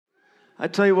I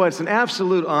tell you what, it's an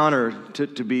absolute honor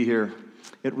to be here.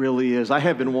 It really is. I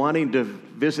have been wanting to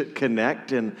visit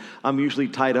Connect, and I'm usually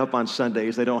tied up on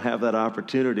Sundays. They don't have that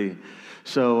opportunity.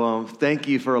 So thank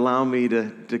you for allowing me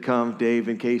to come, Dave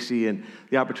and Casey, and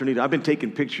the opportunity. I've been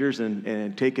taking pictures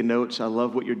and taking notes. I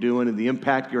love what you're doing and the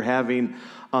impact you're having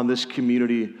on this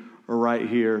community right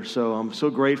here. So I'm so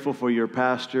grateful for your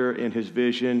pastor and his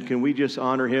vision. Can we just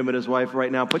honor him and his wife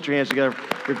right now? Put your hands together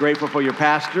if you're grateful for your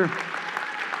pastor.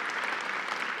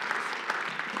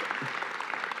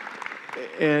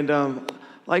 And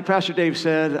like Pastor Dave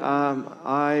said,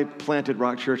 I planted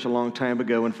Rock Church a long time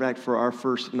ago. In fact, for our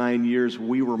first 9 years,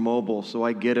 we were mobile. So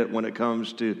I get it when it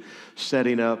comes to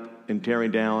setting up and tearing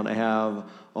down. I have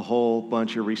a whole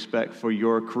bunch of respect for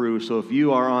your crew. So if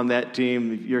you are on that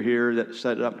team, if you're here that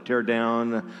set it up, tear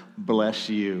down, bless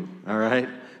you. All right?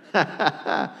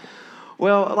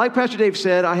 Well, like Pastor Dave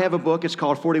said, I have a book. It's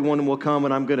called 41 Will Come,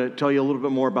 and I'm going to tell you a little bit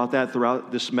more about that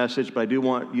throughout this message, but I do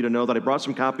want you to know that I brought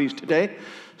some copies today,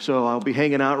 so I'll be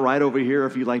hanging out right over here.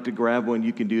 If you'd like to grab one,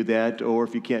 you can do that, or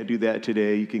if you can't do that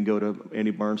today, you can go to any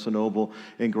Barnes & Noble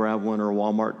and grab one, or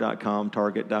Walmart.com,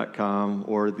 Target.com,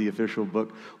 or the official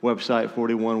book website,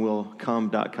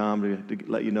 41willcome.com, to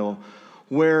let you know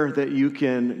where that you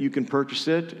can purchase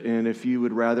it. And if you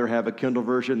would rather have a Kindle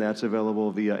version, that's available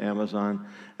via Amazon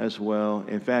as well.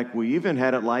 In fact, we even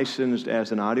had it licensed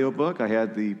as an audiobook. I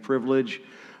had the privilege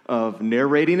of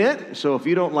narrating it. So if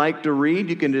you don't like to read,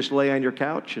 you can just lay on your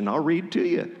couch and I'll read to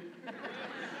you.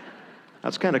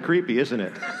 That's kind of creepy, isn't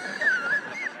it?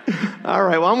 All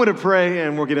right, well, I'm going to pray,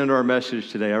 and we'll get into our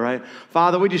message today, all right?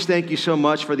 Father, we just thank you so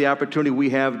much for the opportunity we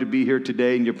have to be here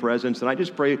today in your presence, and I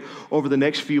just pray over the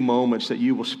next few moments that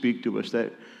you will speak to us,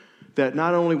 that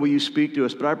not only will you speak to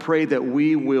us, but I pray that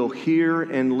we will hear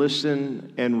and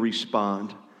listen and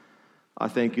respond. I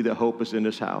thank you that hope is in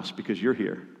this house because you're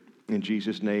here. In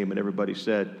Jesus' name, and everybody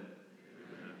said,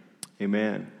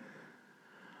 Amen.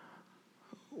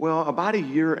 Well, about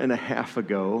 1.5 years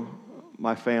ago,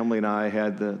 my family and I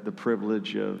had the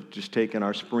privilege of just taking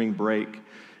our spring break,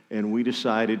 and we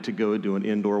decided to go to an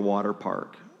indoor water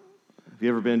park. Have you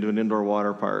ever been to an indoor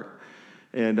water park?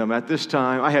 And at this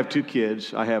time, I have 2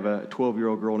 kids. I have a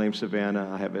 12-year-old girl named Savannah.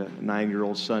 I have a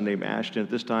 9-year-old son named Ashton. At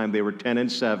this time, they were 10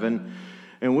 and 7.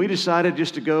 And we decided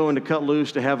just to go and to cut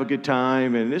loose to have a good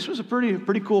time. And this was a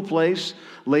pretty cool place.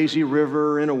 Lazy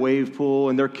river and a wave pool.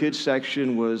 And their kids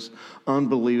section was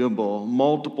unbelievable.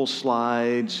 Multiple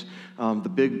slides,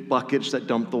 the big buckets that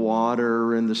dump the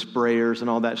water and the sprayers and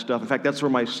all that stuff. In fact, that's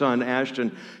where my son,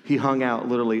 Ashton, he hung out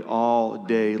literally all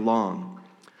day long.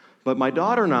 But my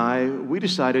daughter and I, we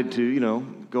decided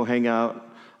to, go hang out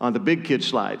on the big kid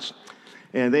slides.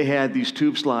 And they had these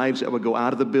tube slides that would go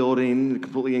out of the building,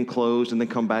 completely enclosed, and then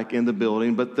come back in the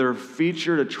building. But their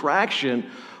featured attraction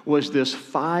was this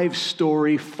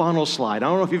 5-story funnel slide. I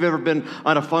don't know if you've ever been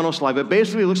on a funnel slide, but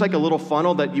basically it looks like a little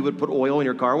funnel that you would put oil in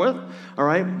your car with, all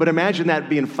right? But imagine that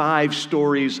being 5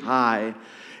 stories high.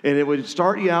 And it would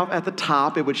start you out at the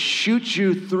top. It would shoot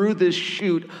you through this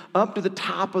chute up to the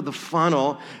top of the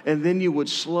funnel. And then you would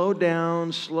slow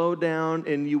down,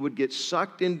 and you would get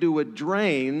sucked into a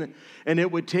drain. And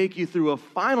it would take you through a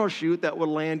final chute that would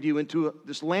land you into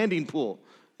this landing pool.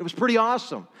 It was pretty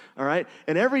awesome, all right?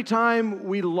 And every time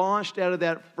we launched out of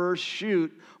that first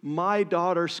chute, my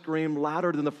daughter screamed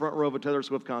louder than the front row of a Taylor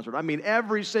Swift concert. I mean,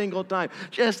 every single time.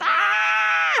 Just,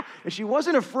 ah! And she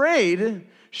wasn't afraid.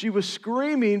 She was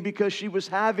screaming because she was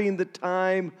having the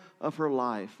time of her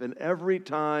life. And every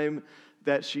time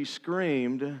that she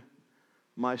screamed,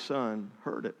 my son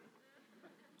heard it.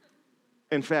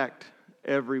 In fact,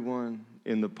 everyone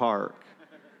in the park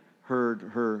heard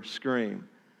her scream.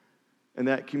 And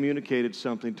that communicated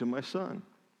something to my son.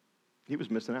 He was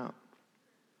missing out.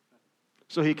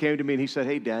 So he came to me and he said,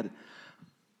 "Hey, Dad,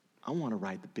 I want to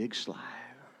ride the big slide."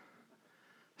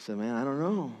 I said, "Man, I don't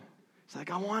know." He's like,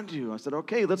 "I want to." I said,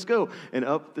 "Okay, let's go." And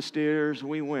up the stairs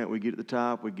we went. We get to the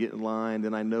top, we get in line.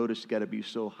 Then I noticed you got to be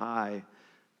so high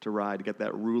to ride. You got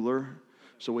that ruler.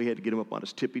 So we had to get him up on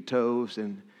his tippy toes,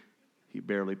 and he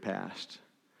barely passed.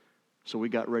 So we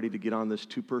got ready to get on this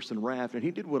 2-person raft, and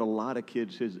he did what a lot of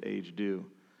kids his age do.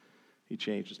 He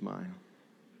changed his mind.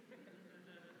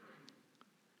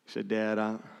 He said, "Dad,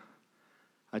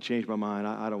 I changed my mind.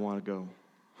 I don't want to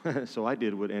go." So I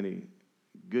did what any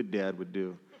good dad would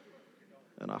do.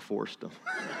 And I forced him.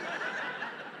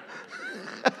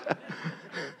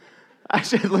 I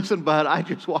said, "Listen, bud, I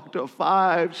just walked up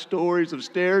 5 stories of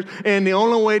stairs, and the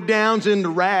only way down's in the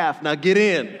raft. Now get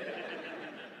in."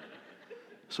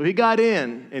 So he got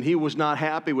in, and he was not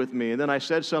happy with me. And then I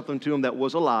said something to him that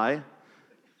was a lie.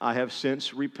 I have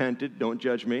since repented. Don't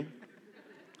judge me.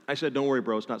 I said, don't worry,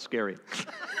 bro, it's not scary.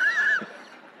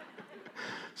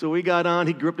 So we got on,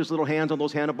 he gripped his little hands on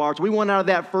those handlebars. We went out of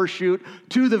that first chute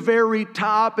to the very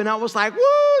top, and I was like, woo,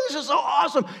 this is so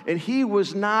awesome. And he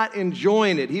was not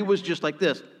enjoying it. He was just like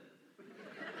this.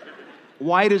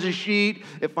 White as a sheet.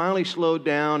 It finally slowed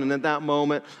down, and at that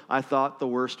moment, I thought the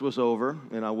worst was over,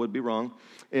 and I would be wrong.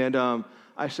 And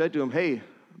I said to him, hey,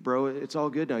 bro, it's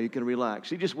all good now. You can relax.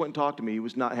 He just went and talked to me. He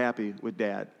was not happy with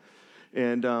Dad.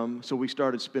 And so we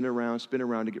started spinning around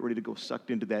to get ready to go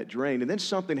sucked into that drain. And then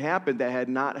something happened that had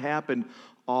not happened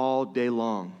all day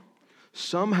long.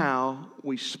 Somehow,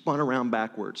 we spun around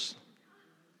backwards.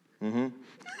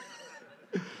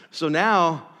 So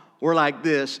now, we're like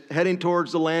this, heading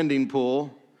towards the landing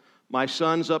pool. My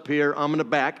son's up here. I'm in the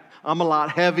back. I'm a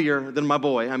lot heavier than my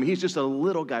boy. I mean, he's just a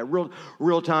little guy,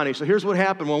 real tiny. So here's what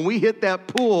happened. When we hit that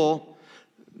pool,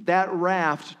 that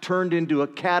raft turned into a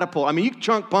catapult. I mean, you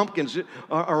chunk pumpkins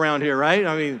around here, right?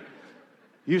 I mean,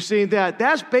 you've seen that.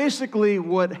 That's basically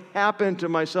what happened to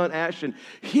my son, Ashton.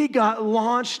 He got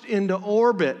launched into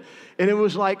orbit, and it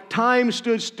was like time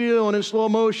stood still, and in slow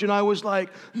motion, I was like,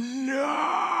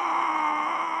 no!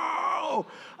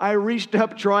 I reached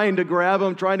up trying to grab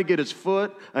him, trying to get his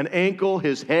foot, an ankle,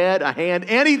 his head, a hand,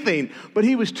 anything. But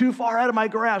he was too far out of my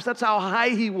grasp. That's how high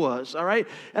he was, all right?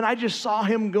 And I just saw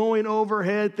him going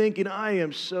overhead thinking, I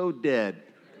am so dead.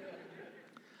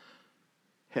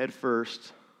 Head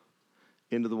first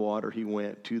into the water he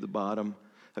went to the bottom.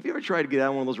 Have you ever tried to get out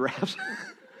of one of those rafts?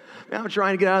 I'm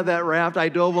trying to get out of that raft. I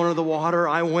dove under the water.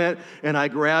 I went and I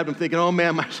grabbed him thinking, oh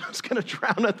man, my son's going to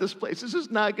drown at this place. This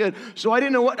is not good. So I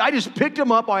didn't know what. I just picked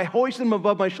him up. I hoisted him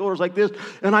above my shoulders like this.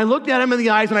 And I looked at him in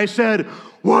the eyes and I said,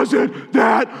 wasn't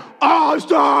that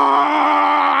awesome?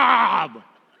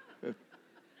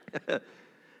 And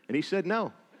he said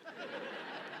no.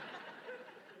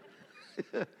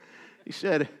 He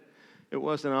said it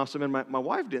wasn't awesome. And my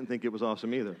wife didn't think it was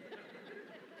awesome either.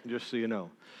 Just so you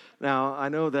know. Now, I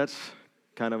know that's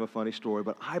kind of a funny story,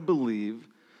 but I believe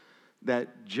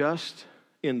that just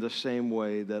in the same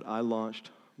way that I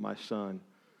launched my son,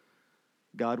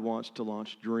 God wants to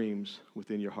launch dreams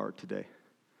within your heart today.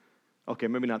 Okay,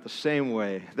 maybe not the same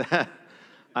way that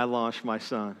I launched my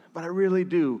son, but I really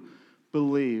do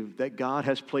believe that God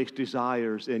has placed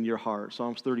desires in your heart.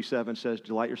 Psalms 37 says,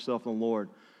 delight yourself in the Lord,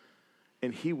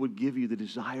 and he would give you the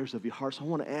desires of your heart. So I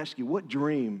want to ask you, what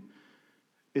dream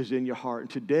is in your heart? And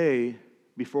today,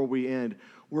 before we end,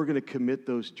 we're going to commit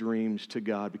those dreams to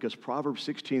God, because Proverbs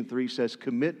 16:3 says,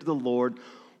 commit to the Lord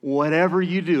whatever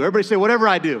you do. Everybody say, whatever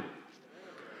I do.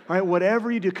 All right, whatever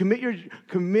you do,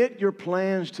 commit your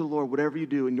plans to the Lord, whatever you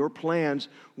do, and your plans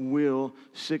will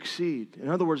succeed. In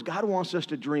other words, God wants us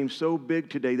to dream so big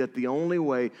today that the only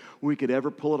way we could ever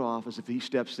pull it off is if he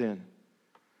steps in.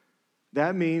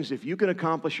 That means if you can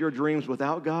accomplish your dreams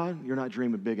without God, you're not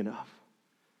dreaming big enough.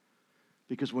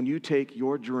 Because when you take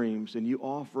your dreams and you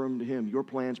offer them to him, your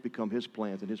plans become his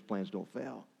plans, and his plans don't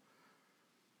fail.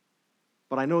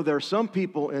 But I know there are some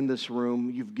people in this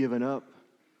room, you've given up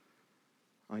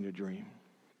on your dream.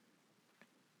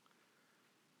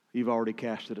 You've already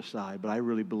cast it aside, but I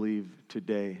really believe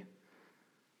today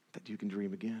that you can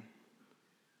dream again.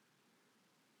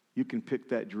 You can pick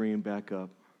that dream back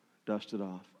up, dust it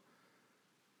off,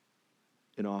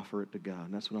 and offer it to God.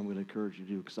 And that's what I'm going to encourage you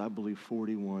to do, because I believe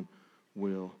 41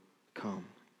 will come.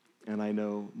 And I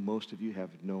know most of you have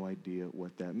no idea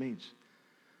what that means.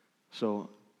 So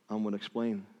I'm going to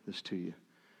explain this to you.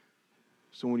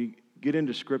 So when you get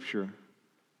into Scripture,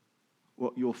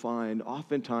 what you'll find,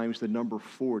 oftentimes the number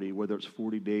 40, whether it's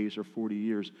 40 days or 40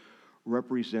 years,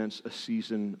 represents a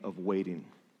season of waiting.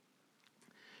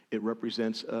 It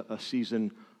represents a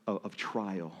season of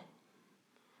trial.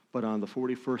 But on the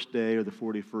 41st day or the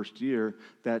 41st year,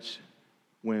 that's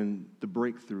when the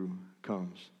breakthrough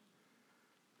comes.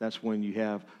 That's when you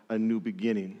have a new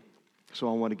beginning. So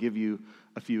I want to give you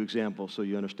a few examples so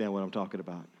you understand what I'm talking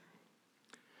about.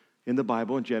 In the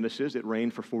Bible, in Genesis, it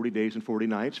rained for 40 days and 40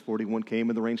 nights. 41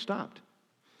 came and the rain stopped.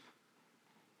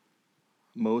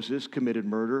 Moses committed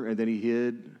murder, and then he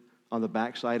hid on the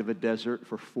backside of a desert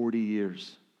for 40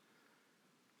 years.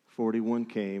 41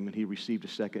 came, and he received a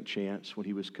second chance when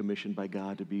he was commissioned by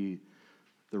God to be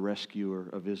the rescuer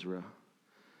of Israel.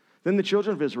 Then the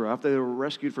children of Israel, after they were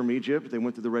rescued from Egypt, they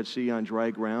went through the Red Sea on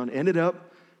dry ground, ended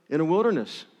up in a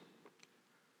wilderness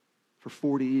for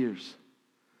 40 years.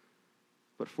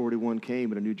 But 41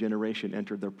 came, and a new generation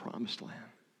entered their promised land.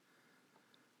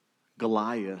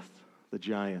 Goliath, the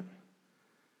giant,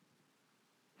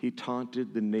 he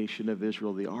taunted the nation of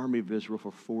Israel, the army of Israel,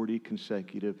 for 40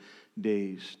 consecutive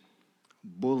days,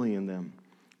 bullying them,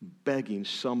 begging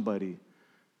somebody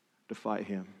to fight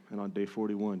him. And on day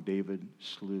 41, David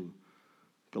slew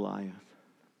Goliath.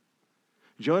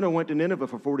 Jonah went to Nineveh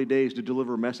for 40 days to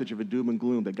deliver a message of doom and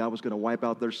gloom that God was going to wipe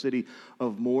out their city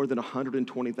of more than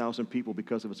 120,000 people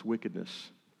because of its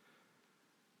wickedness.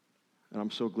 And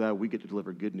I'm so glad we get to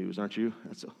deliver good news, aren't you?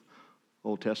 That's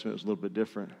Old Testament was a little bit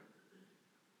different.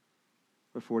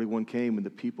 But 41 came and the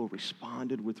people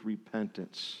responded with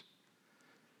repentance.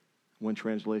 One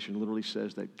translation literally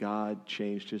says that God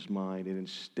changed his mind and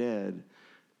instead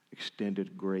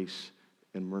extended grace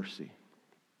and mercy.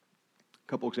 A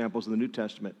couple examples in the New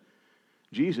Testament.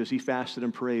 Jesus, he fasted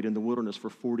and prayed in the wilderness for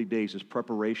 40 days as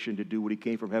preparation to do what he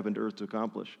came from heaven to earth to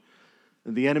accomplish.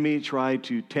 And the enemy tried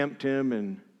to tempt him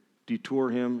and detour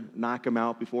him, knock him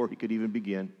out before he could even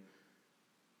begin.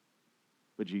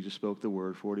 But Jesus spoke the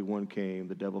word. 41 came,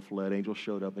 the devil fled, angels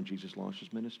showed up, and Jesus launched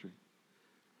his ministry.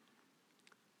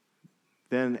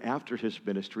 Then after his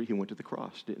ministry, he went to the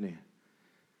cross, didn't he?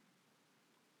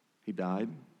 He died.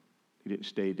 He didn't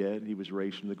stay dead. He was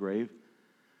raised from the grave.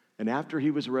 And after he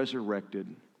was resurrected,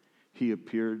 he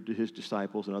appeared to his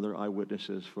disciples and other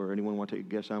eyewitnesses for, anyone want to take a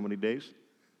guess how many days?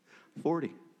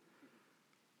 40.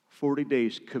 40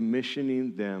 days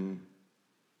commissioning them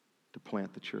to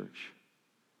plant the church.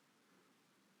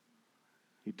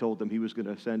 He told them he was going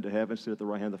to ascend to heaven, sit at the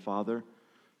right hand of the Father,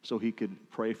 so he could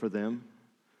pray for them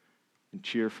and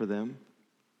cheer for them.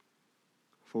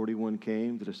 41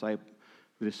 came. The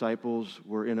disciples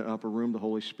were in an upper room. The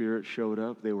Holy Spirit showed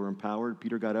up. They were empowered.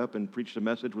 Peter got up and preached a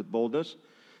message with boldness.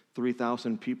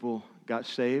 3,000 people got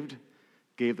saved,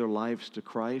 gave their lives to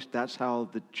Christ. That's how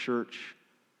the church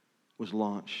was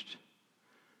launched.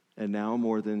 And now,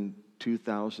 more than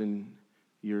 2,000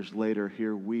 years later,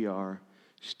 here we are,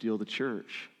 still the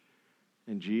church.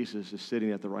 And Jesus is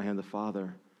sitting at the right hand of the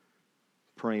Father,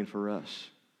 praying for us,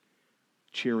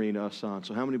 cheering us on.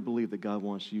 So how many believe that God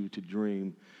wants you to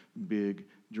dream big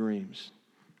dreams?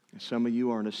 And some of you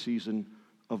are in a season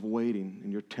of waiting,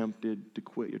 and you're tempted to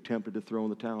quit. You're tempted to throw in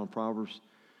the towel. And Proverbs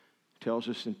tells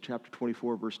us in chapter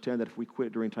 24, verse 10, that if we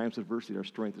quit during times of adversity, our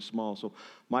strength is small. So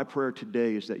my prayer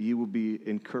today is that you will be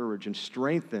encouraged and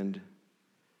strengthened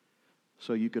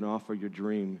so you can offer your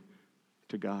dream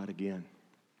to God again.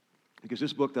 Because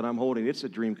this book that I'm holding, it's a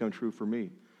dream come true for me.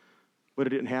 But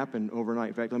it didn't happen overnight.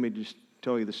 In fact, let me just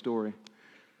tell you the story.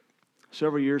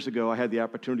 Several years ago, I had the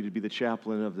opportunity to be the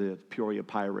chaplain of the Peoria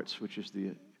Pirates, which is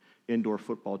the indoor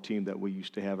football team that we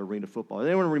used to have, arena football.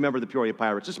 Anyone remember the Peoria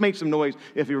Pirates? Just make some noise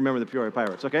if you remember the Peoria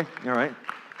Pirates, okay? All right.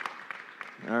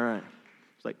 All right.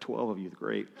 It's like 12 of you.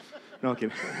 Great. No,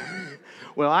 kidding.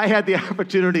 Well, I had the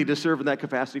opportunity to serve in that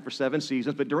capacity for 7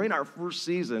 seasons, but during our first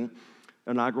season,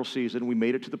 inaugural season, we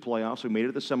made it to the playoffs. We made it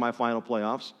to the semifinal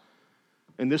playoffs.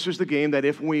 And this was the game that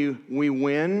if we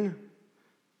win,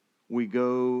 we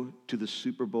go to the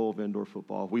Super Bowl of indoor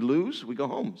football. If we lose, we go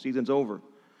home. Season's over.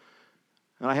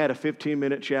 And I had a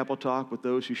 15-minute chapel talk with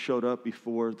those who showed up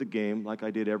before the game, like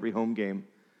I did every home game.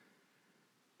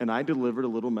 And I delivered a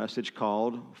little message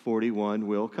called 41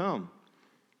 Will Come.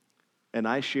 And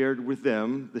I shared with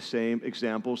them the same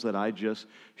examples that I just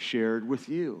shared with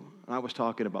you. I was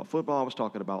talking about football. I was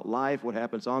talking about life, what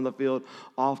happens on the field,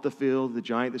 off the field, the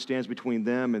giant that stands between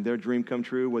them and their dream come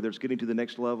true, whether it's getting to the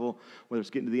next level, whether it's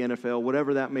getting to the NFL,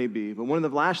 whatever that may be. But one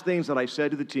of the last things that I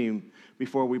said to the team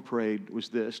before we prayed was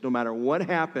this: no matter what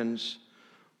happens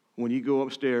when you go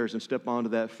upstairs and step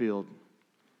onto that field,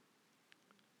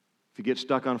 if you get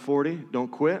stuck on 40, don't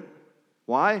quit.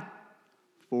 Why?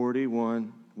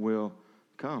 41 will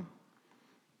come.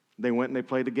 They went and they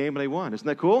played the game and they won. Isn't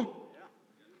that cool?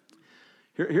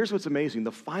 Here's what's amazing.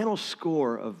 The final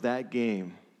score of that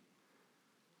game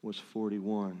was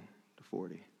 41-40.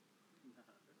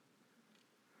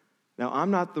 Now,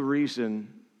 I'm not the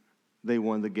reason they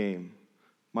won the game.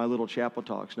 My little chapel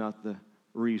talk's not the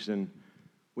reason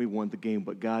we won the game,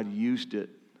 but God used it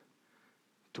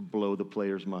to blow the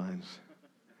players' minds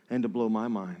and to blow my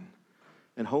mind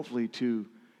and hopefully to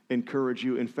encourage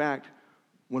you. In fact,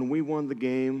 when we won the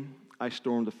game, I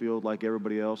stormed the field like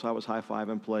everybody else. I was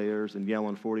high-fiving players and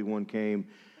yelling 41 came,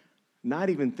 not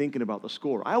even thinking about the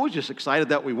score. I was just excited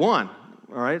that we won,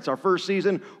 all right? It's our first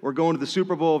season. We're going to the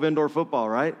Super Bowl of indoor football,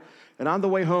 right? And on the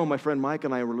way home, my friend Mike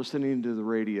and I were listening to the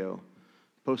radio,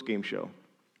 post-game show.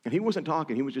 And he wasn't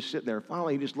talking. He was just sitting there.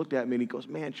 Finally, he just looked at me and he goes,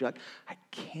 "Man, Chuck, I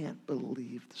can't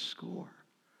believe the score."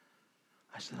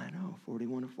 I said, "I know,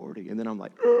 41-40. And then I'm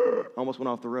like, almost went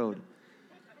off the road.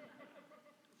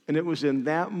 And it was in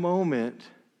that moment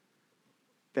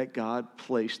that God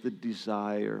placed the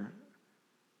desire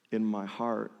in my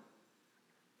heart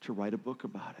to write a book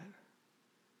about it.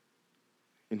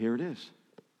 And here it is.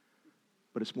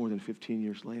 But it's more than 15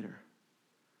 years later.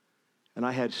 And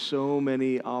I had so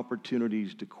many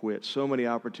opportunities to quit, so many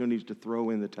opportunities to throw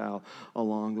in the towel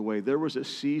along the way. There was a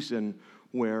season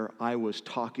where I was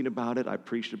talking about it. I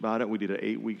preached about it. We did an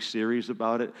 8-week series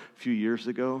about it a few years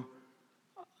ago.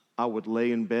 I would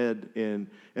lay in bed and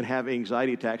have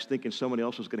anxiety attacks thinking somebody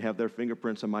else was going to have their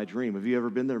fingerprints on my dream. Have you ever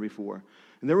been there before?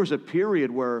 And there was a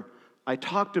period where I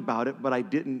talked about it, but I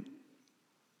didn't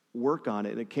work on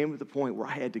it. And it came to the point where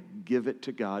I had to give it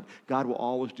to God. God will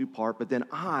always do part, but then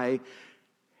I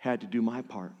had to do my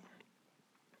part.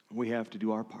 We have to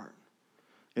do our part.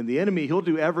 And the enemy, he'll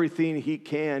do everything he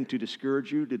can to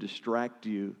discourage you, to distract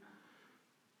you,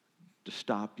 to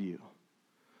stop you.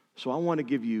 So I want to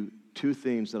give you 2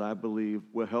 things that I believe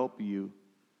will help you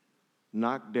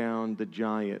knock down the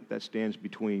giant that stands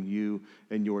between you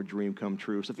and your dream come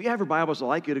true. So if you have your Bibles, I'd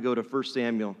like you to go to 1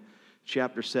 Samuel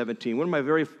chapter 17. One of my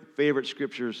very favorite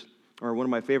scriptures, or one of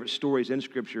my favorite stories in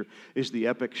Scripture, is the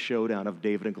epic showdown of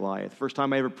David and Goliath. First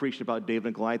time I ever preached about David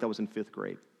and Goliath, I was in 5th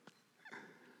grade.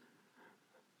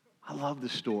 I love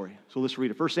this story. So let's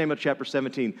read it. 1 Samuel chapter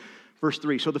 17, verse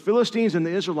 3. So the Philistines and the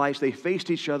Israelites, they faced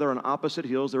each other on opposite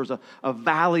hills. There was a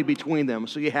valley between them.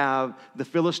 So you have the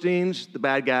Philistines, the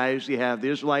bad guys. You have the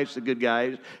Israelites, the good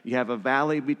guys. You have a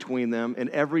valley between them. And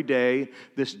every day,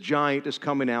 this giant is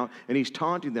coming out, and he's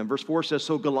taunting them. Verse 4 says,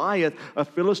 so Goliath, a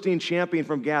Philistine champion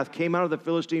from Gath, came out of the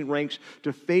Philistine ranks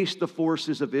to face the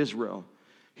forces of Israel.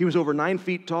 He was over 9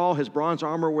 feet tall. His bronze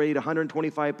armor weighed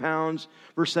 125 pounds.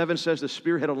 Verse 7 says the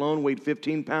spearhead alone weighed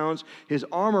 15 pounds. His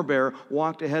armor bearer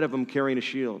walked ahead of him carrying a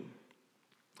shield.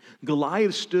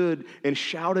 Goliath stood and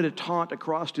shouted a taunt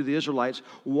across to the Israelites.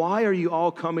 Why are you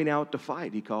all coming out to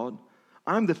fight? He called.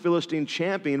 I'm the Philistine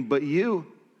champion, but you're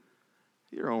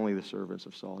only the servants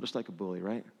of Saul, just like a bully,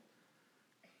 right?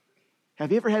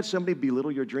 Have you ever had somebody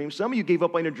belittle your dream? Some of you gave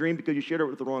up on your dream because you shared it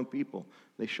with the wrong people.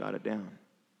 They shot it down.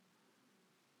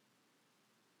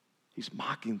 He's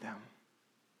mocking them.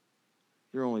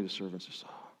 You're only the servants of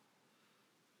Saul.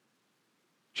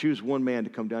 Choose one man to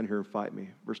come down here and fight me.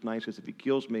 Verse 9 says, if he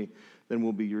kills me, then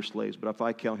we'll be your slaves. But if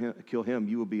I kill him,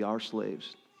 you will be our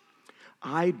slaves.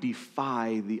 I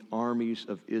defy the armies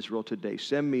of Israel today.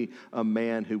 Send me a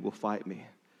man who will fight me.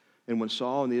 And when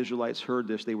Saul and the Israelites heard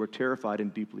this, they were terrified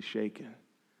and deeply shaken.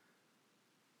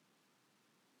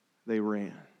 They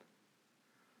ran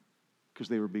because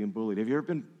they were being bullied. Have you ever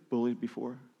been bullied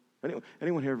before?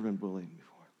 Anyone here ever been bullied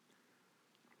before?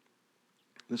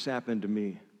 This happened to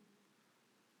me.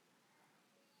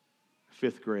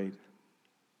 5th grade.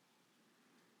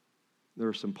 There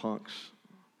were some punks.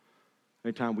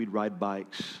 Anytime we'd ride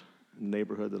bikes in the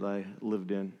neighborhood that I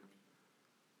lived in,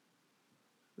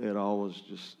 they'd always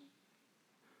just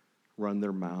run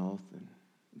their mouth and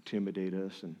intimidate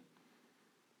us. And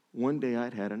one day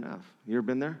I'd had enough. You ever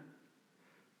been there?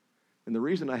 And the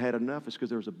reason I had enough is because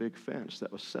there was a big fence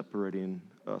that was separating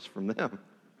us from them.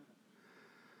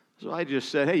 So I just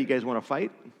said, hey, you guys want to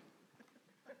fight?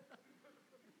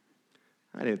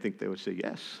 I didn't think they would say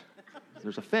yes.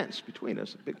 There's a fence between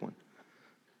us, a big one.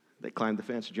 They climbed the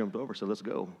fence, jumped over, said, let's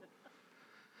go.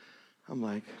 I'm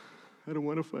like, I don't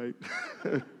want to fight.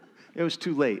 It was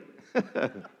too late.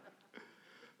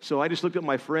 So I just looked at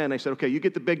my friend. I said, okay, you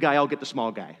get the big guy, I'll get the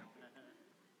small guy.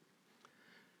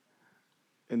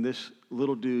 And this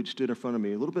little dude stood in front of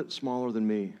me, a little bit smaller than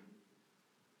me,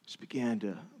 just began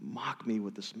to mock me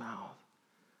with this mouth.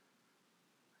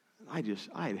 I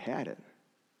had had it.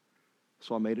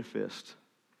 So I made a fist.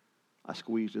 I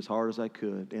squeezed as hard as I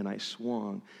could, and I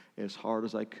swung as hard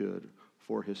as I could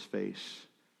for his face.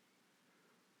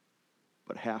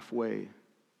 But halfway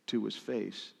to his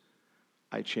face,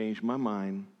 I changed my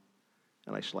mind,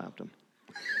 and I slapped him.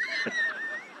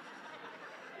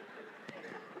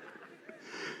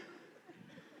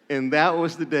 And that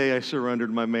was the day I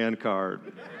surrendered my man card.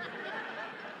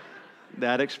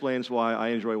 That explains why I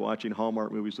enjoy watching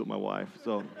Hallmark movies with my wife.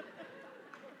 So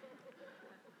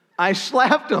I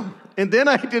slapped him, and then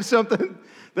I did something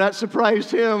that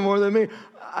surprised him more than me.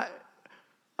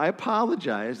 I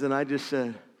apologized, and I just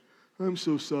said, I'm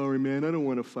so sorry, man. I don't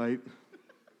want to fight.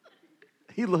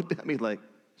 He looked at me like,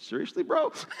 seriously,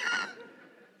 bro?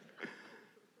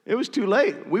 It was too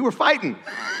late. We were fighting.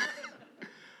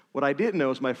 What I didn't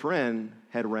know is my friend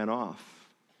had ran off,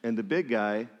 and the big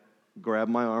guy grabbed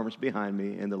my arms behind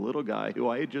me, and the little guy, who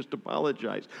I had just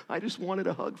apologized, I just wanted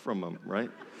a hug from him,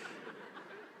 right?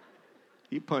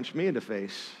 He punched me in the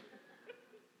face,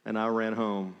 and I ran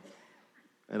home,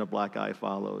 and a black eye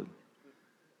followed,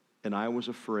 and I was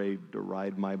afraid to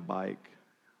ride my bike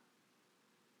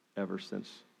ever since,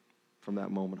 from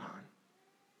that moment on.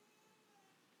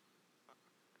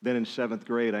 Then in 7th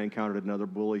grade, I encountered another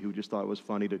bully who just thought it was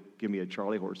funny to give me a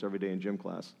Charlie horse every day in gym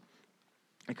class.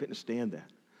 I couldn't stand that.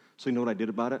 So you know what I did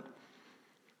about it?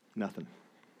 Nothing.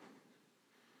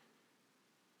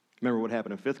 Remember what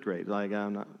happened in 5th grade?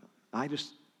 I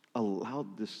just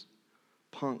allowed this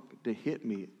punk to hit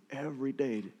me every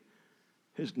day.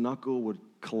 His knuckle would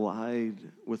collide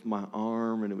with my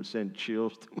arm, and it would send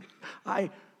chills through me. I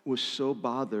was so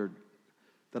bothered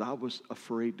that I was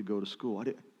afraid to go to school. I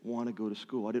didn't want to go to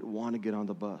school. I didn't want to get on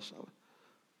the bus.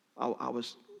 I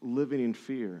was living in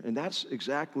fear. And that's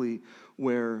exactly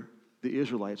where the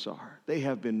Israelites are. They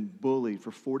have been bullied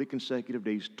for 40 consecutive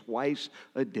days, twice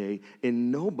a day,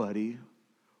 and nobody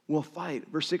will fight.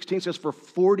 Verse 16 says, for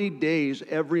 40 days,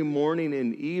 every morning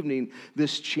and evening,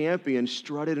 this champion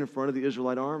strutted in front of the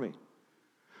Israelite army.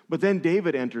 But then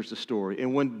David enters the story.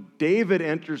 And when David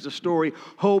enters the story,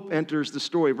 hope enters the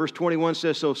story. Verse 21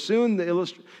 says, so soon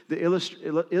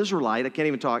the Israelite, I can't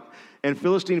even talk, and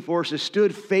Philistine forces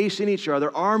stood facing each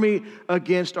other, army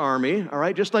against army, all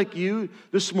right? Just like you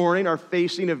this morning are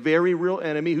facing a very real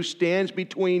enemy who stands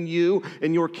between you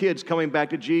and your kids coming back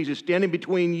to Jesus, standing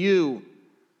between you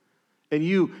and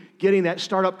you getting that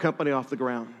startup company off the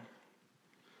ground.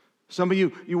 Some of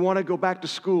you want to go back to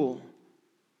school.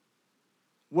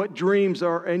 What dreams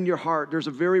are in your heart? There's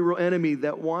a very real enemy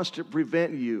that wants to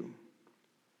prevent you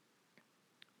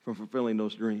from fulfilling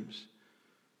those dreams.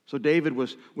 So David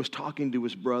was talking to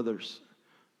his brothers.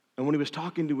 And when he was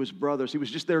talking to his brothers, he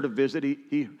was just there to visit.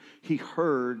 He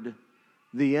heard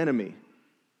the enemy.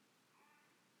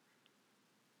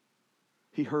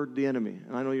 He heard the enemy.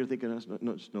 And I know you're thinking,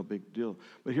 it's no big deal.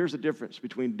 But here's the difference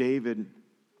between David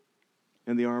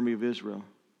and the army of Israel.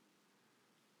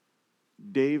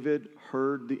 David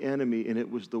heard the enemy, and it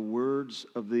was the words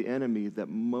of the enemy that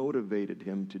motivated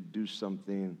him to do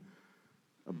something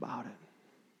about it.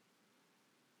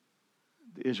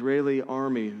 The Israeli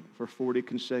army, for 40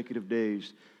 consecutive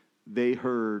days, they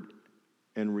heard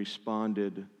and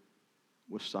responded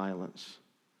with silence.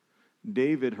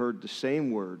 David heard the same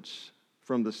words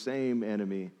from the same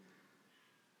enemy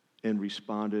and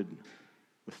responded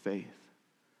with faith.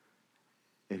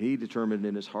 And he determined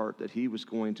in his heart that he was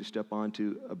going to step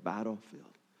onto a battlefield.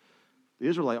 The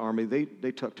Israelite army,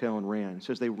 they tucked tail and ran. It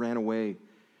says they ran away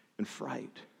in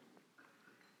fright.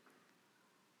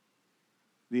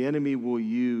 The enemy will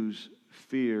use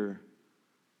fear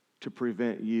to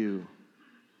prevent you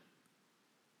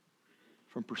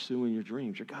from pursuing your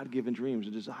dreams, your God-given dreams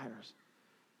and desires.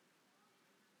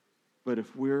 But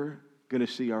if we're going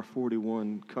to see our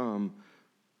 41 come,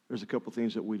 there's a couple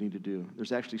things that we need to do.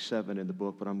 There's actually 7 in the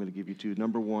book, but I'm going to give you 2.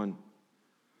 Number 1,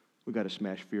 we've got to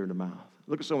smash fear in the mouth.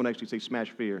 Look at someone next to you, say, smash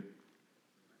fear.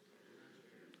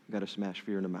 We've got to smash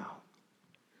fear in the mouth.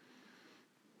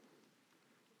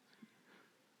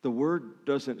 The word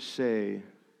doesn't say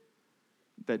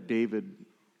that David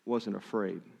wasn't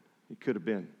afraid. He could have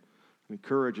been. I mean,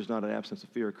 courage is not an absence of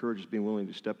fear. Courage is being willing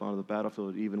to step onto the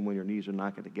battlefield even when your knees are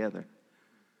knocking together.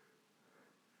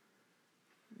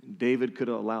 David could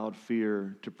have allowed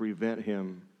fear to prevent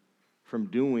him from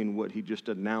doing what he just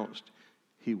announced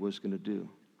he was going to do.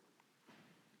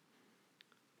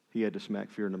 He had to smack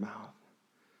fear in the mouth.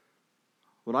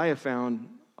 What I have found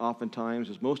oftentimes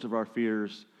is most of our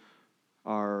fears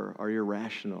are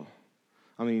irrational.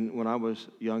 I mean, when I was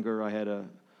younger, I had a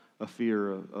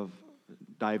fear of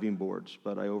diving boards,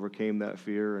 but I overcame that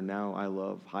fear, and now I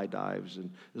love high dives. And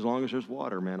as long as there's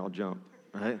water, man, I'll jump,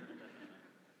 right?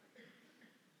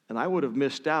 And I would have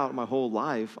missed out my whole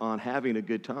life on having a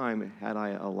good time had I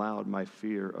allowed my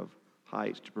fear of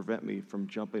heights to prevent me from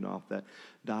jumping off that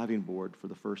diving board for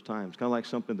the first time. It's kind of like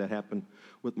something that happened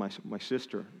with my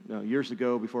sister. Now, years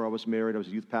ago, before I was married, I was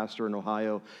a youth pastor in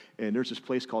Ohio, and there's this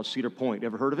place called Cedar Point.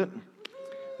 Ever heard of it?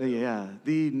 Yeah,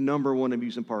 the number 1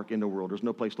 amusement park in the world. There's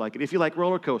no place like it. If you like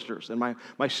roller coasters. And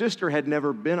my sister had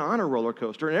never been on a roller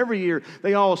coaster. And every year,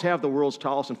 they always have the world's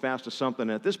tallest and fastest something.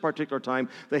 And at this particular time,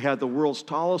 they had the world's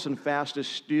tallest and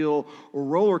fastest steel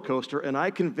roller coaster. And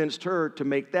I convinced her to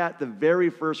make that the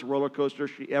very first roller coaster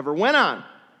she ever went on.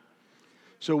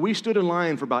 So we stood in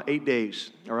line for about 8 days,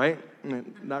 all right?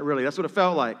 Not really. That's what it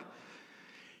felt like.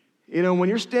 You know, when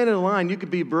you're standing in line, you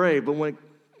could be brave. But when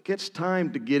it gets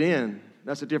time to get in,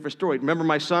 that's a different story. Remember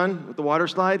my son with the water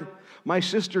slide? My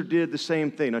sister did the same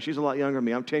thing. Now, she's a lot younger than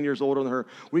me. I'm 10 years older than her.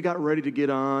 We got ready to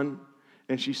get on,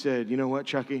 and she said, you know what,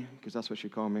 Chucky? Because that's what she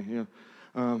called me.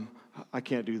 I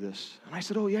can't do this. And I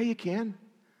said, oh, yeah, you can.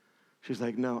 She's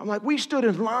like, no. I'm like, we stood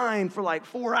in line for like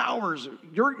 4 hours.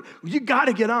 You got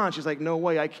to get on. She's like, no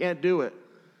way, I can't do it.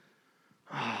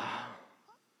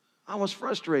 I was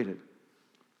frustrated.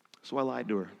 So I lied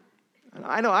to her. And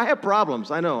I know, I have problems.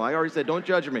 I know. I already said, don't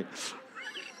judge me.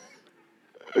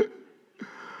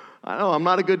 I know, I'm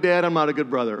not a good dad. I'm not a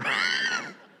good brother.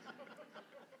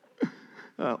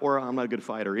 or I'm not a good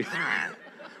fighter either.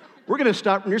 We're going to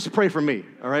stop, and you're to pray for me,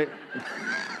 all right?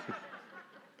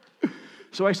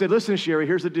 So I said, listen, Sherry,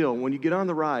 here's the deal. When you get on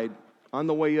the ride, on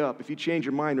the way up, if you change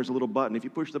your mind, there's a little button. If you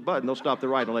push the button, they'll stop the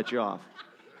ride and let you off.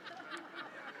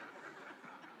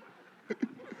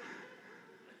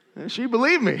 And she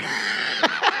believed me.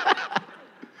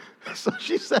 So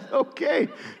she said, okay.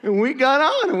 And we got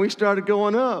on, and we started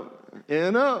going up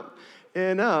and up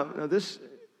and up. Now, this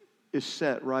is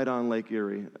set right on Lake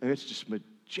Erie, and it's just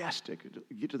majestic.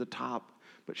 You get to the top.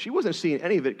 But she wasn't seeing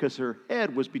any of it because her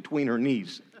head was between her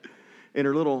knees, and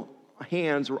her little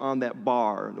hands were on that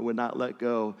bar and would not let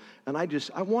go. And I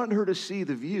wanted her to see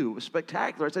the view. It was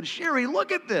spectacular. I said, Sherry,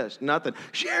 look at this. Nothing.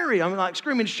 Sherry, I'm like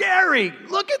screaming, Sherry,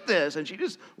 look at this. And she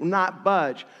just would not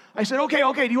budge. I said, okay,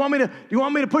 do you want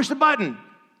me to push the button?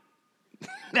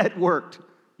 That worked.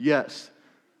 Yes.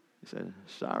 I said,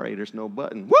 sorry, there's no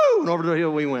button. Woo! And over the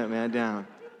hill we went, man, down.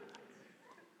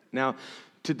 Now,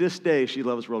 to this day, she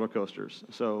loves roller coasters.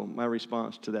 So my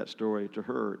response to that story to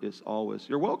her is always,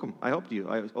 you're welcome. I helped you.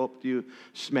 I helped you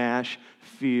smash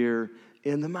fear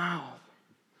in the mouth.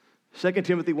 2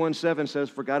 Timothy 1:7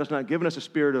 says, for God has not given us a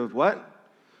spirit of what?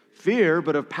 Fear,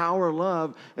 but of power,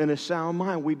 love, and a sound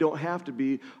mind. We don't have to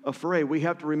be afraid. We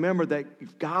have to remember that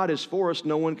if God is for us,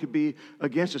 no one could be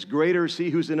against us. Greater is he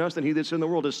who's in us than he that's in the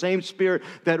world. The same Spirit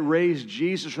that raised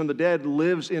Jesus from the dead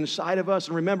lives inside of us.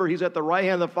 And remember, he's at the right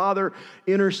hand of the Father,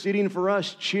 interceding for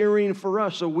us, cheering for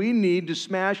us. So we need to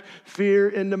smash fear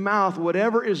in the mouth.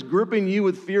 Whatever is gripping you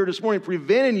with fear this morning,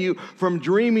 preventing you from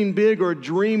dreaming big or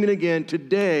dreaming again,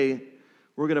 today,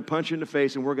 we're going to punch you in the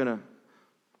face and we're going to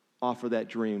offer that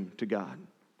dream to God.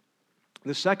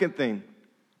 The second thing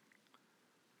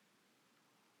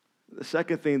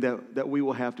that we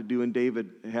will have to do, and David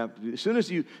have to do, as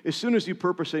soon as you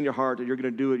purpose in your heart that you're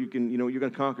going to do it, you're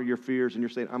going to conquer your fears, and you're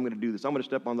saying, I'm going to do this. I'm going to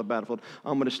step on the battlefield.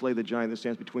 I'm going to slay the giant that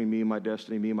stands between me and my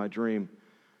destiny, me and my dream.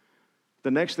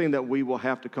 The next thing that we will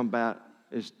have to combat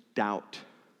is doubt.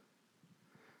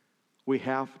 We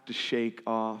have to shake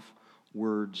off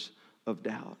words of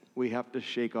doubt. We have to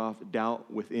shake off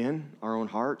doubt within our own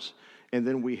hearts, and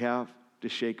then we have to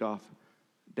shake off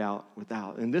doubt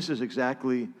without. And this is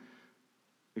exactly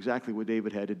what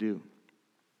David had to do.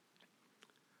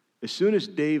 As soon as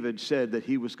David said that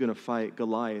he was going to fight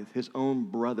Goliath, his own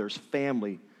brothers,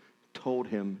 family, told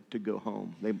him to go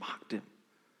home. They mocked him.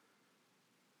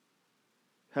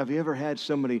 Have you ever had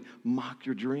somebody mock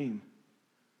your dream?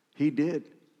 He did.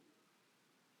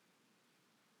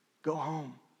 Go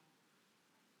home.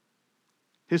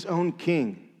 His own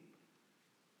king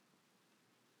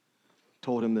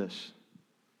told him this: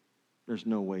 there's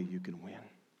no way you can win.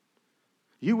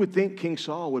 You would think King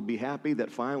Saul would be happy that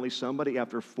finally somebody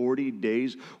after 40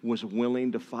 days was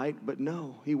willing to fight, but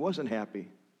no, he wasn't happy.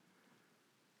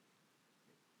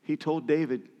 He told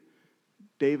David,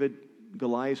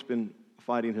 Goliath's been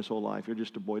fighting his whole life. You're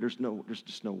just a boy. There's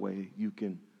just no way you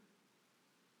can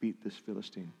beat this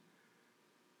Philistine.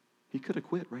 He could have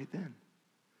quit right then.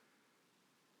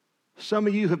 Some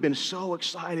of you have been so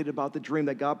excited about the dream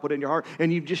that God put in your heart,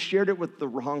 and you've just shared it with the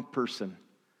wrong person.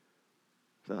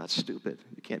 So that's stupid.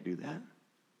 You can't do that.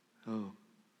 Oh,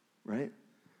 right?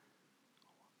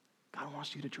 God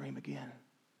wants you to dream again.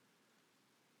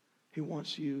 He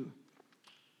wants you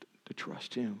to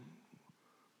trust him.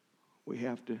 We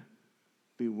have to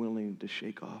be willing to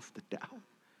shake off the doubt.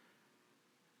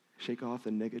 Shake off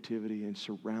the negativity and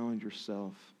surround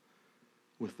yourself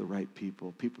with the right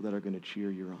people that are going to cheer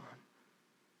you on.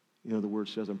 You know, the word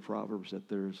says in Proverbs that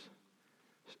there's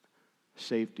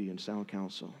safety and sound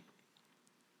counsel.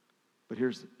 But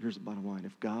here's the bottom line.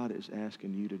 If God is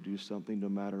asking you to do something, no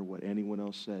matter what anyone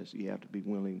else says, you have to be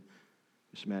willing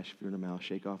to smash fear in the mouth,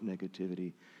 shake off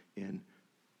negativity, and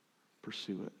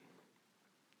pursue it.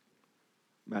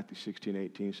 Matthew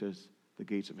 16:18 says, the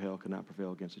gates of hell cannot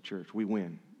prevail against the church. We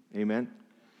win. Amen?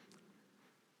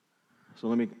 So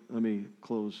let me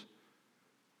close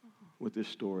with this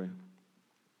story.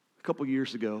 A couple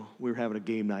years ago, we were having a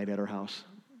game night at our house,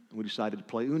 and we decided to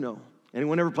play Uno.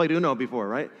 Anyone ever played Uno before,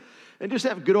 right? And just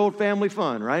have good old family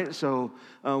fun, right? So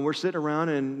we're sitting around,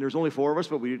 and there's only 4 of us,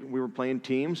 but we were playing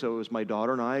teams, so it was my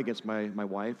daughter and I against my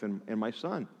wife and my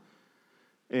son.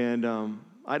 And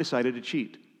I decided to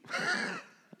cheat.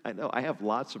 I know, I have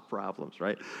lots of problems,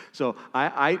 right? So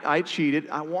I cheated.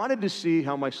 I wanted to see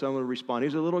how my son would respond.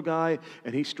 He's a little guy,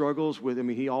 and he struggles with,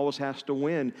 he always has to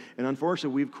win. And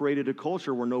unfortunately, we've created a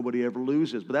culture where nobody ever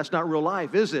loses. But that's not real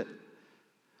life, is it?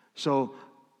 So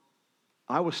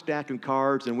I was stacking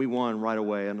cards, and we won right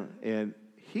away. And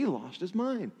he lost his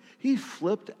mind. He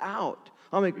flipped out.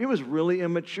 I mean, it was really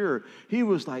immature. He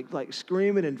was like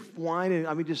screaming and whining.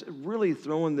 I mean, just really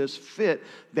throwing this fit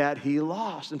that he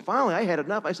lost. And finally, I had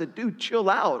enough. I said, dude, chill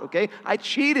out, okay? I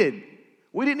cheated.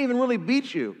 We didn't even really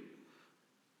beat you.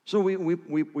 So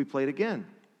we played again.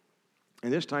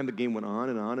 And this time the game went on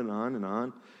and on and on and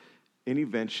on. And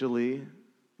eventually,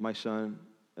 my son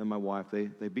and my wife,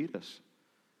 they beat us.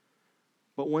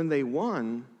 But when they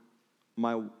won,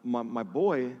 my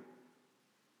boy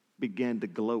began to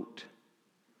gloat.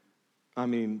 I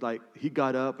mean, like, he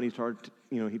got up and he started,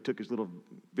 he took his little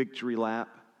victory lap.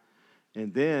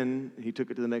 And then he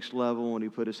took it to the next level and he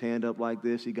put his hand up like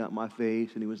this. He got my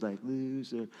face and he was like,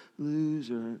 loser,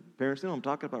 loser. Parents, you know what I'm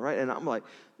talking about, right? And I'm like,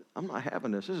 I'm not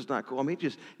having this. This is not cool. I mean, he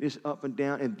just up and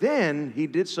down. And then he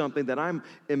did something that I'm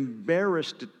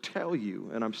embarrassed to tell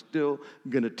you, and I'm still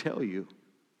going to tell you.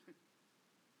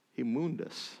 He mooned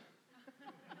us.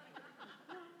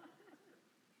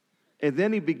 And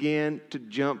then he began to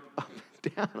jump up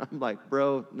and down. I'm like,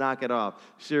 bro, knock it off.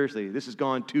 Seriously, this has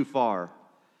gone too far.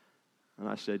 And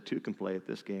I said, two can play at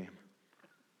this game.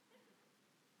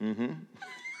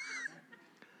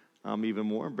 I'm even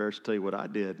more embarrassed to tell you what I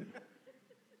did.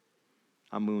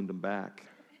 I mooned him back.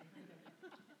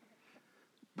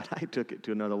 But I took it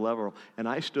to another level. And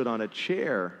I stood on a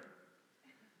chair.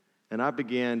 And I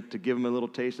began to give him a little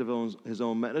taste of his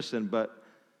own medicine. But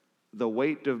the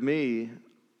weight of me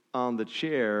on the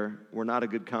chair were not a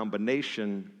good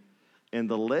combination. And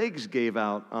the legs gave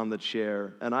out on the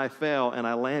chair, and I fell, and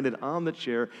I landed on the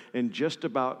chair and just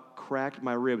about cracked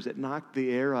my ribs. It knocked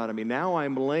the air out of me. Now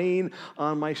I'm laying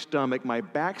on my stomach, my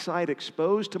backside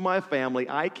exposed to my family.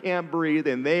 I can't breathe,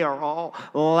 and they are all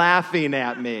laughing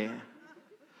at me.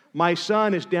 My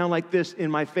son is down like this in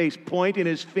my face, pointing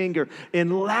his finger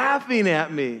and laughing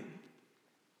at me.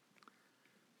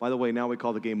 By the way, now we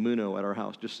call the game Muno at our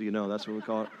house, just so you know. That's what we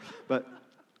call it. But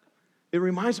it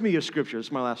reminds me of Scripture. This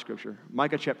is my last Scripture.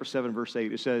 Micah chapter 7, verse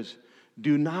 8. It says,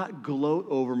 do not gloat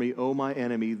over me, O my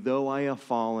enemy. Though I have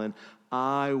fallen,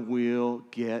 I will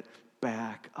get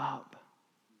back up.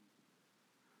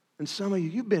 And some of you,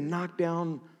 you've been knocked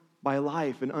down by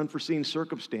life and unforeseen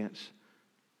circumstance.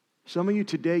 Some of you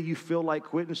today, you feel like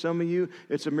quitting. Some of you,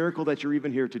 it's a miracle that you're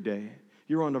even here today.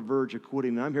 You're on the verge of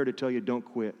quitting, and I'm here to tell you, don't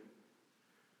quit.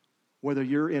 Whether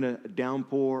you're in a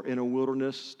downpour, in a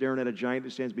wilderness, staring at a giant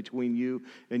that stands between you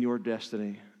and your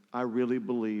destiny, I really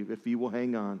believe if you will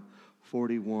hang on,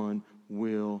 41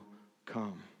 will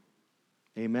come.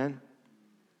 Amen?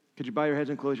 Could you bow your heads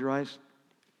and close your eyes?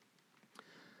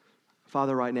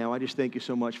 Father, right now, I just thank you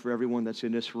so much for everyone that's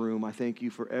in this room. I thank you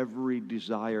for every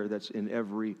desire that's in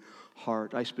every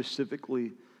heart. I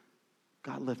specifically,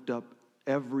 God, lift up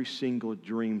every single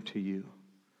dream to you.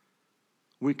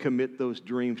 We commit those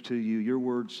dreams to you. Your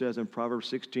word says in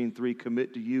Proverbs 16:3,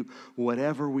 commit to you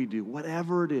whatever we do,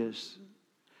 whatever it is,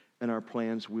 and our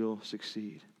plans will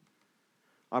succeed.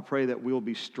 I pray that we'll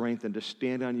be strengthened to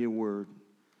stand on your word.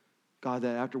 God,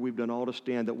 that after we've done all to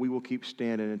stand, that we will keep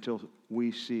standing until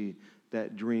we see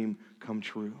that dream come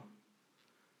true.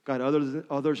 God,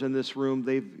 others in this room,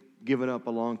 they've given up a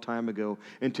long time ago.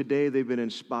 And today they've been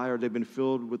inspired. They've been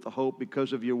filled with the hope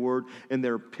because of your word, and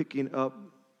they're picking up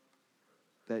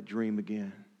that dream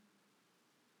again,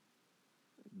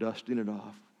 dusting it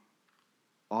off,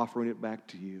 offering it back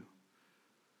to you.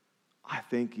 I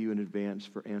thank you in advance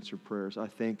for answered prayers. I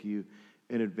thank you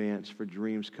in advance for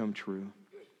dreams come true.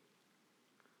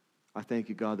 I thank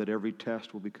you, God, that every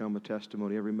test will become a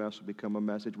testimony. Every mess will become a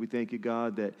message. We thank you,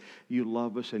 God, that you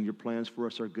love us and your plans for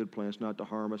us are good plans, not to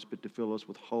harm us, but to fill us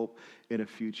with hope in a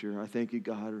future. I thank you,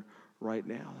 God, right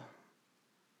now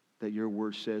that your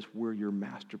word says we're your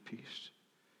masterpiece.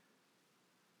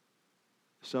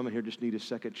 Some in here just need a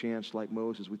second chance like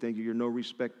Moses. We thank you, you're no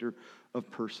respecter of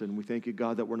person. We thank you,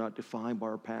 God, that we're not defined by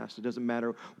our past. It doesn't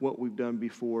matter what we've done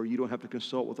before. You don't have to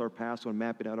consult with our past on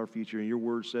mapping out our future. And your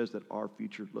word says that our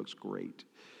future looks great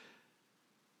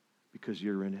because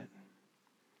you're in it.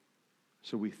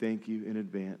 So we thank you in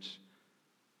advance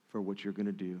for what you're going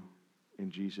to do in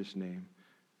Jesus' name.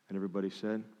 And everybody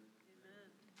said,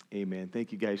 Amen. Amen.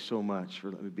 Thank you guys so much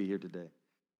for letting me be here today.